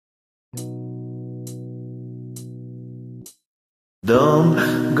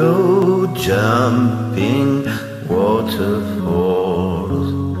Don't go jumping waterfalls.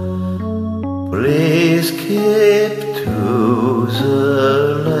 Please keep to the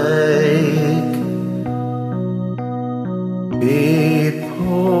lake.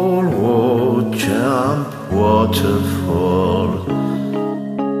 People who jump waterfalls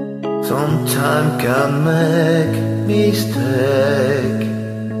sometimes can make mistake,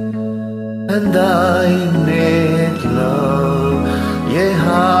 and I need love. Yeah,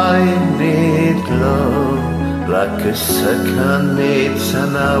 I need love, like a second needs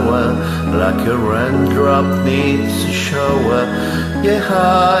an hour, like a raindrop needs a shower. Yeah,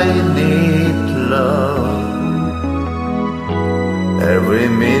 I need love every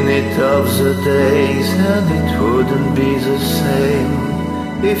minute of the days, and it wouldn't be the same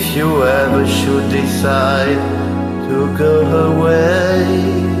if you ever should decide to go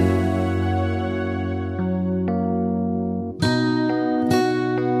away.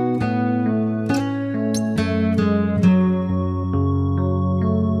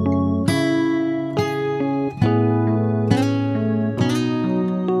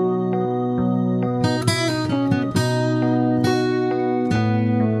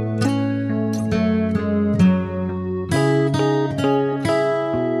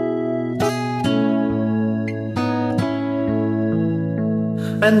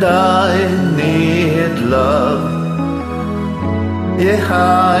 And I need love. Yeah,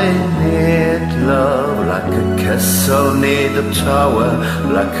 I need love, like a castle needs a tower,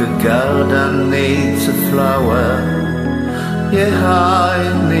 like a garden needs a flower. Yeah, I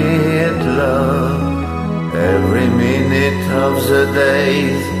need love every minute of the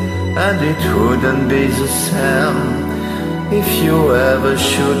days, and it wouldn't be the same if you ever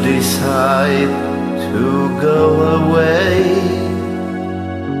should decide to go away.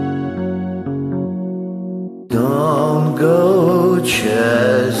 Don't go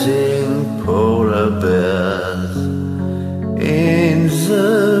chasing polar bears in the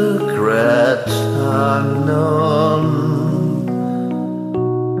great unknown.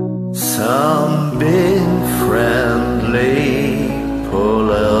 Some big friendly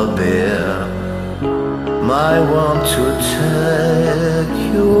polar bear might want to take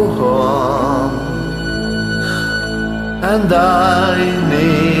you home, and I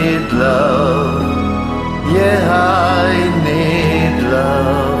need love. Yeah, I need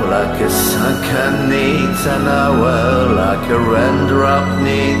love, like a sunken needs an hour, like a raindrop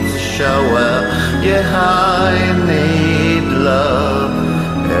needs a shower. Yeah, I need love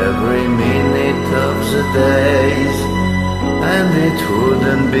every minute of the days, and it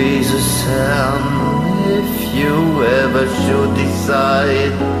wouldn't be the same if you ever should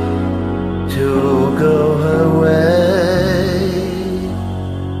decide to go away.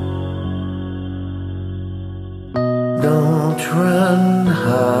 Don't run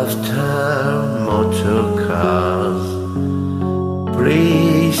after motor cars.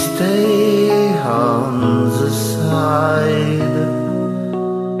 Please stay on the side.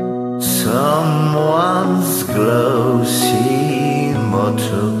 Someone's glossy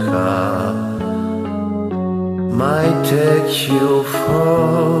motor car might take you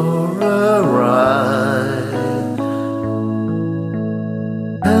for a ride,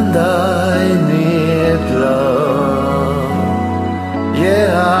 and I need love.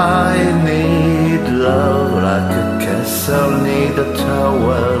 Yeah, I need love, like a castle needs a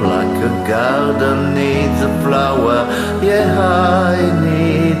tower, like a garden needs a flower. Yeah, I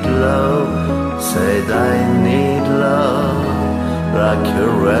need love, said I need love, like a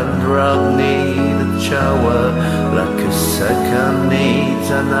raindrop needs a shower, like a second needs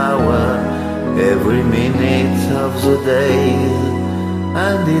an hour, every minute of the day,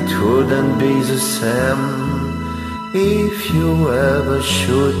 and it wouldn't be the same if you ever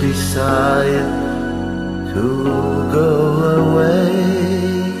should decide to go away.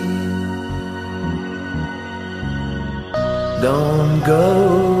 Don't go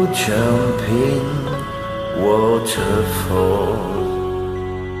jumping waterfalls.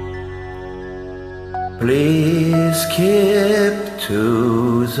 Please keep to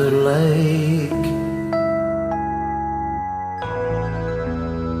the lake.